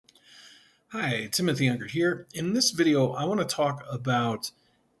Hi, Timothy Unkert here. In this video, I want to talk about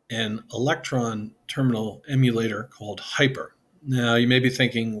an Electron Terminal emulator called Hyper. Now, you may be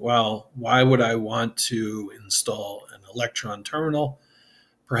thinking, well, why would I want to install an Electron Terminal?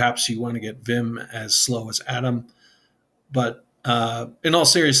 Perhaps you want to get Vim as slow as Atom. But in all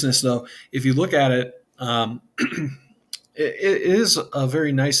seriousness, though, if you look at it, it is a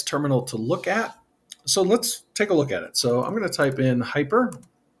very nice terminal to look at. So let's take a look at it. So I'm going to type in Hyper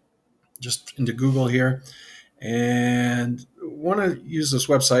just into Google here, and want to use this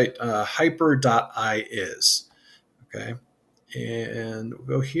website, hyper.is. Okay, and we'll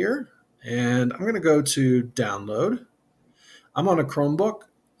go here, and I'm going to go to download. I'm on a Chromebook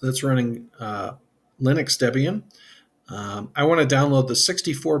that's running Linux Debian. I want to download the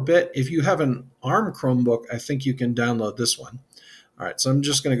 64-bit. If you have an ARM Chromebook, I think you can download this one. All right, so I'm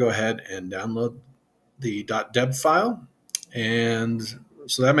just going to go ahead and download the .deb file, and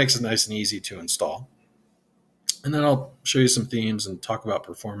so that makes it nice and easy to install. And then I'll show you some themes and talk about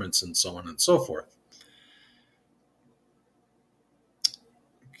performance and so on and so forth.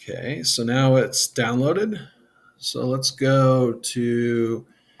 Okay, so now it's downloaded. So let's go to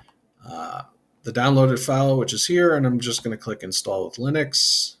the downloaded file, which is here, and I'm just going to click Install with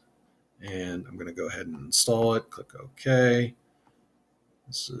Linux. And I'm going to go ahead and install it, click OK.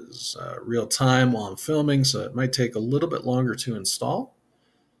 This is real time while I'm filming, so it might take a little bit longer to install.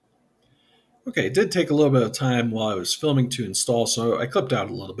 Okay, it did take a little bit of time while I was filming to install, so I clipped out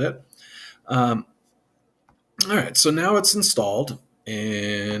a little bit. All right, so now it's installed,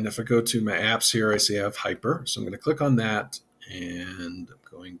 and if I go to my apps here, I see I have Hyper, so I'm going to click on that, and I'm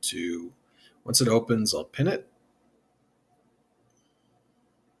going to, once it opens, I'll pin it.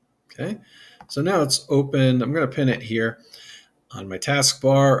 Okay, so now it's open. I'm going to pin it here on my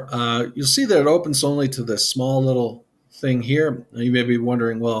taskbar. You'll see that it opens only to this small little thing here. Now you may be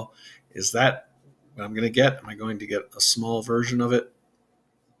wondering, well, is that what I'm going to get? Am I going to get a small version of it?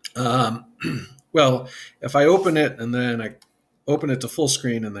 Well, if I open it and then I open it to full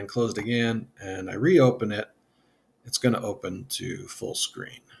screen and then close it again and I reopen it, it's going to open to full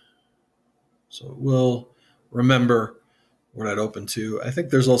screen. So it will remember what I'd open to. I think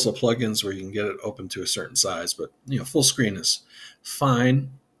there's also plugins where you can get it open to a certain size, but full screen is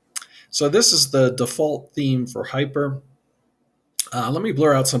fine. So this is the default theme for Hyper. Let me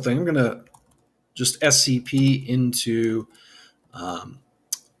blur out something. I'm going to just SCP into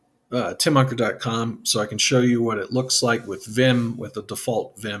timunkert.com so I can show you what it looks like with Vim, with the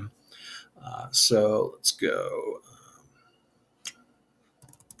default Vim. So let's go.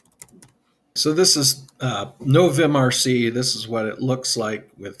 So this is no vimrc. This is what it looks like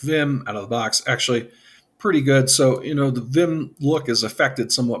with Vim out of the box. Actually, pretty good. So, the Vim look is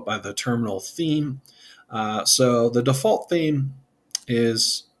affected somewhat by the terminal theme. So the default theme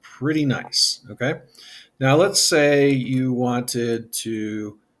is pretty nice. Okay. Now let's say you wanted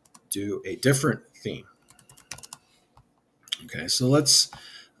to do a different theme. Okay. So let's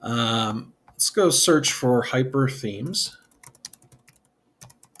go search for Hyper themes.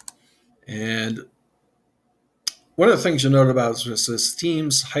 And one of the things you'll note about is this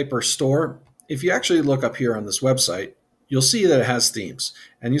themes Hyper store. If you actually look up here on this website, you'll see that it has themes.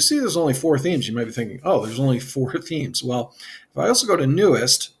 And you see there's only 4 themes. You might be thinking, oh, there's only 4 themes. Well, if I also go to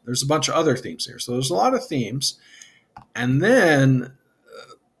newest, there's a bunch of other themes here. So there's a lot of themes. And then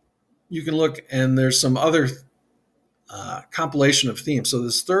you can look, and there's some other compilation of themes. So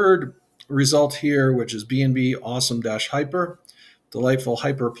this third result here, which is B&B awesome-hyper, delightful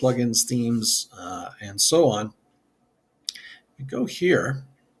Hyper plugins, themes, and so on. We go here.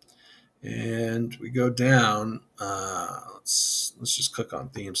 And we go down. Let's just click on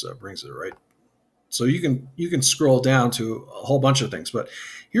themes so it brings it right. So you can scroll down to a whole bunch of things, but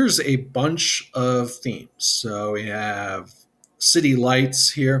here's a bunch of themes. So we have city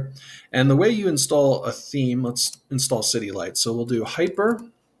lights here, and the way you install a theme, let's install city lights. So we'll do Hyper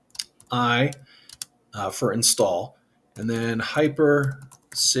I for install, and then Hyper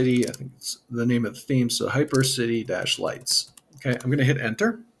City. I think it's the name of the theme. So Hyper City -lights. Okay, I'm going to hit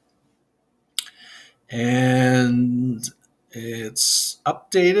enter. And it's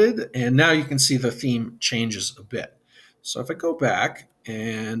updated, and now you can see the theme changes a bit. So if I go back,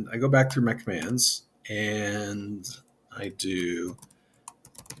 and I go back through my commands, and I get into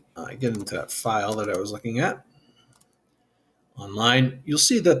that file that I was looking at online, you'll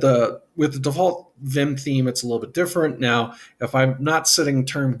see that with the default Vim theme, it's a little bit different. Now, if I'm not setting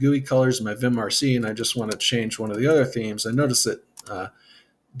term GUI colors in my vimrc, and I just want to change one of the other themes, I notice that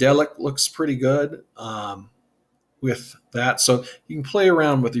Delic looks pretty good with that. So you can play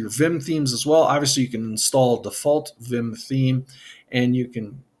around with your Vim themes as well. Obviously, you can install default Vim theme, and you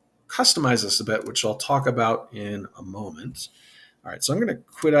can customize this a bit, which I'll talk about in a moment. All right, so I'm going to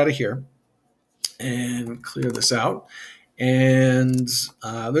quit out of here and clear this out. And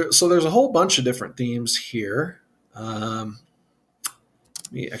so there's a whole bunch of different themes here. Let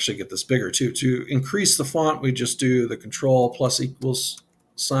me actually get this bigger too. To increase the font, we just do the control plus equals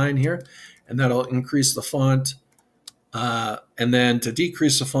sign here, and that'll increase the font. And then to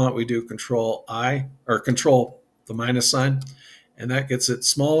decrease the font, we do control I, or control the minus sign, and that gets it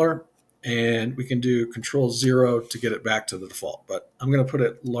smaller. And we can do control 0 to get it back to the default. But I'm going to put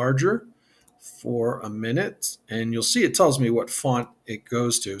it larger for a minute, and you'll see it tells me what font it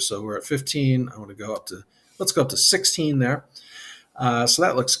goes to. So we're at 15. I want to go up to, let's go up to 16 there. So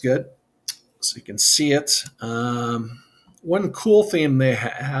that looks good. So you can see it. One cool theme they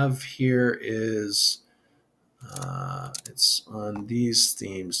have here is it's on these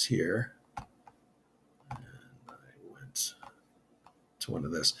themes here. And I went to one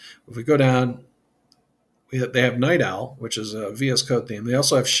of this. If we go down, they have Night Owl, which is a VS Code theme. They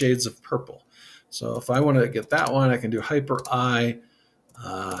also have Shades of Purple. So if I want to get that one, I can do Hyper I,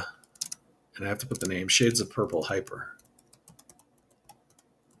 and I have to put the name Shades of Purple Hyper.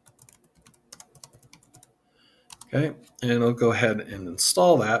 Okay, and I'll go ahead and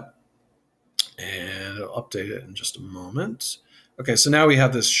install that, and I'll update it in just a moment. Okay, so now we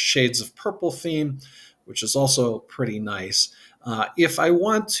have this Shades of Purple theme, which is also pretty nice. If I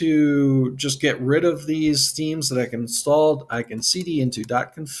want to just get rid of these themes that I can install, I can cd into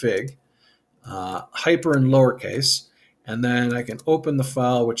 .config, hyper in lowercase, and then I can open the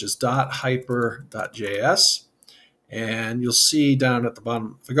file, which is .hyper.js, and you'll see down at the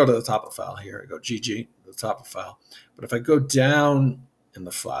bottom, if I go to the top of the file here, I go GG, the top of the file. But if I go down in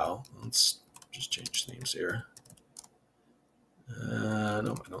the file, let's just change themes here.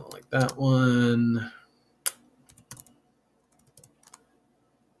 No, I don't like that one.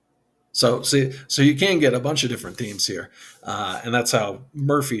 So you can get a bunch of different themes here, and that's how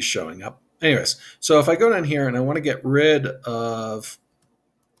Murphy's showing up. Anyways, so if I go down here and I want to get rid of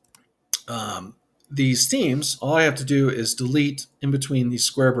these themes, all I have to do is delete in between these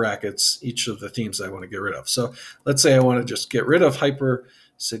square brackets each of the themes I want to get rid of. So let's say I want to just get rid of Hyper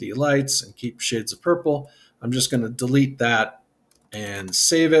City Lights and keep Shades of Purple. I'm just going to delete that and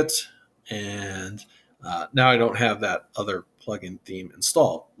save it, and now I don't have that other plugin theme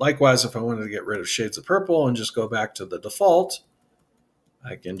installed. Likewise, if I wanted to get rid of Shades of Purple and just go back to the default,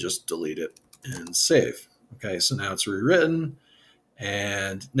 I can just delete it and save. Okay, so now it's rewritten,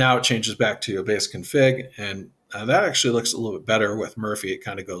 and now it changes back to a base config, and that actually looks a little bit better with Murphy. It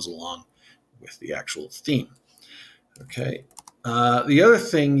kind of goes along with the actual theme. Okay, the other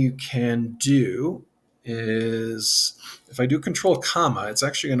thing you can do is if I do control comma, it's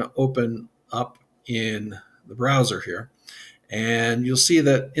actually going to open up in the browser here. And you'll see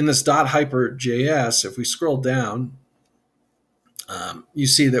that in this .hyper.js, if we scroll down, you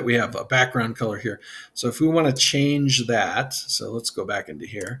see that we have a background color here. So if we want to change that, so let's go back into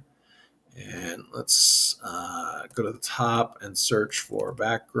here, and let's go to the top and search for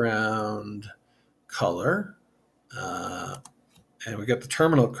background color. And we got the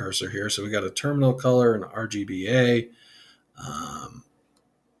terminal cursor here. So we got a terminal color and RGBA.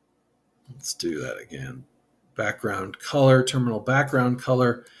 Let's do that again. Background color, terminal background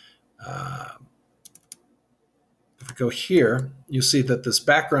color. If we go here, you'll see that this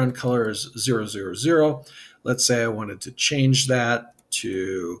background color is 000. Let's say I wanted to change that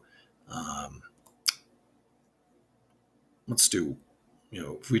to, let's do,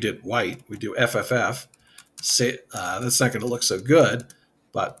 if we did white, we do FFF. Say, that's not going to look so good,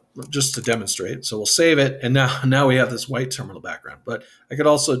 but just to demonstrate. So we'll save it, and now we have this white terminal background. But I could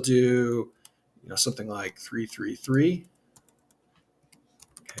also do something like 333.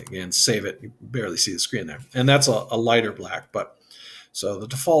 Okay, again, save it. You barely see the screen there. And that's a lighter black. But so the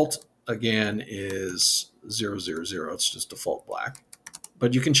default, again, is 000. It's just default black.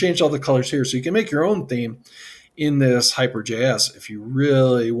 But you can change all the colors here. So you can make your own theme in this Hyper.js if you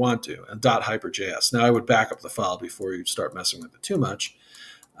really want to, and .hyper.js. Now I would back up the file before you start messing with it too much.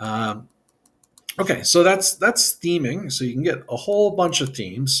 Okay, so that's theming. So you can get a whole bunch of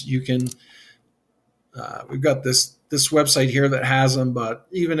themes. You can we've got this website here that has them, but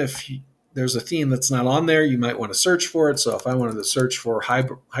even if there's a theme that's not on there, you might want to search for it. So if I wanted to search for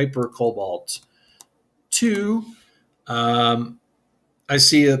Hyper Cobalt 2, I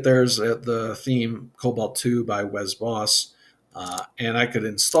see that there's the theme Cobalt 2 by Wes Boss, and I could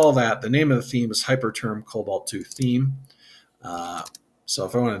install that. The name of the theme is Hyperterm Cobalt 2 theme. So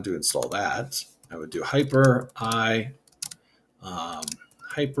if I wanted to install that, I would do Hyper I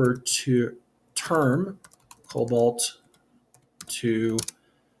Hyperterm Cobalt 2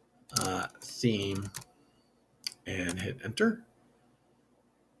 theme and hit enter.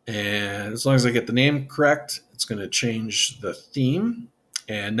 And as long as I get the name correct, it's going to change the theme.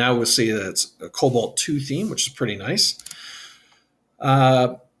 And now we'll see that it's a Cobalt 2 theme, which is pretty nice.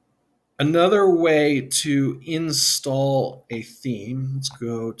 Another way to install a theme, let's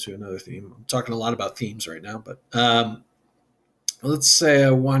go to another theme. I'm talking a lot about themes right now, but let's say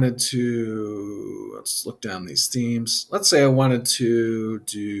I wanted to, let's look down these themes. Let's say I wanted to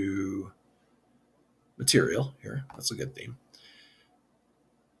do material here. That's a good theme.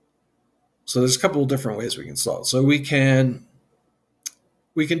 So there's a couple of different ways we can install it. So we can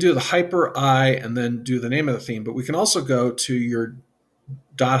do the hyper I and then do the name of the theme, but we can also go to your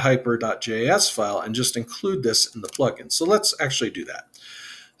 .hyper.js file and just include this in the plugin. So let's actually do that.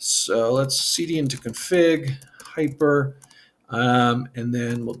 So let's cd into config hyper, and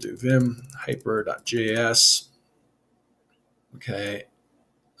then we'll do vim hyper.js. Okay,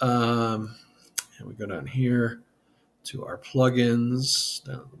 and we go down here to our plugins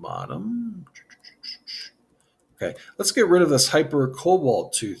down at the bottom. Okay, let's get rid of this Hyper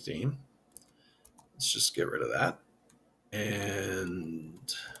Cobalt 2 theme. Let's just get rid of that. And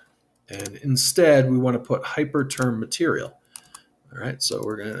instead, we want to put hyperterm material. All right, so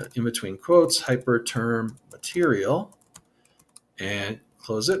we're going to, in between quotes, hyperterm material, and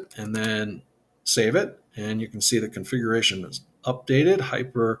close it, and then save it. And you can see the configuration is updated.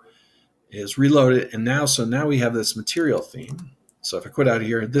 Hyper is reloaded, and now we have this material theme. So if I quit out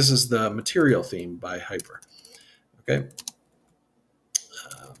here, this is the material theme by Hyper. Okay,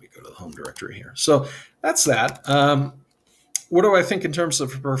 let me go to the home directory here. So that's that. What do I think in terms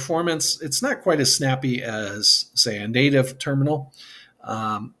of performance? It's not quite as snappy as, say, a native terminal,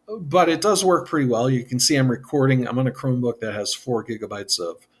 but it does work pretty well. You can see I'm recording. I'm on a Chromebook that has 4 gigabytes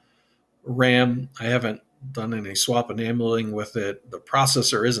of RAM. I haven't done any swap enabling with it. The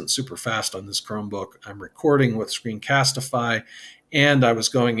processor isn't super fast on this Chromebook. I'm recording with Screencastify, and I was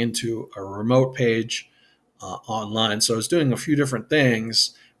going into a remote page online. So I was doing a few different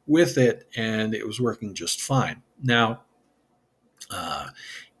things with it, and it was working just fine. Now,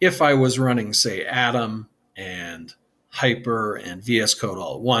 if I was running, say, Atom and Hyper and VS Code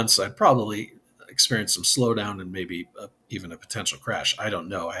all at once, I'd probably experience some slowdown and maybe even a potential crash. I don't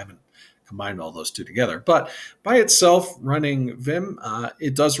know. I haven't combined all those two together. But by itself, running Vim,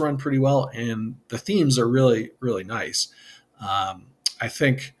 it does run pretty well, and the themes are really, really nice. I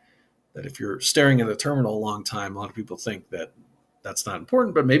think that if you're staring at a terminal a long time, a lot of people think that that's not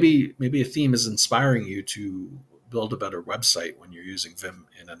important, but maybe a theme is inspiring you to build a better website when you're using Vim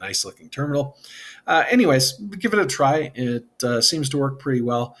in a nice looking terminal. Anyways, give it a try. It seems to work pretty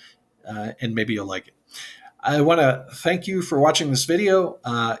well, and maybe you'll like it. I want to thank you for watching this video.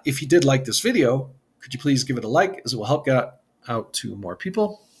 If you did like this video, could you please give it a like, as it will help get out to more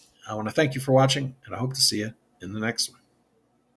people. I want to thank you for watching, and I hope to see you in the next one.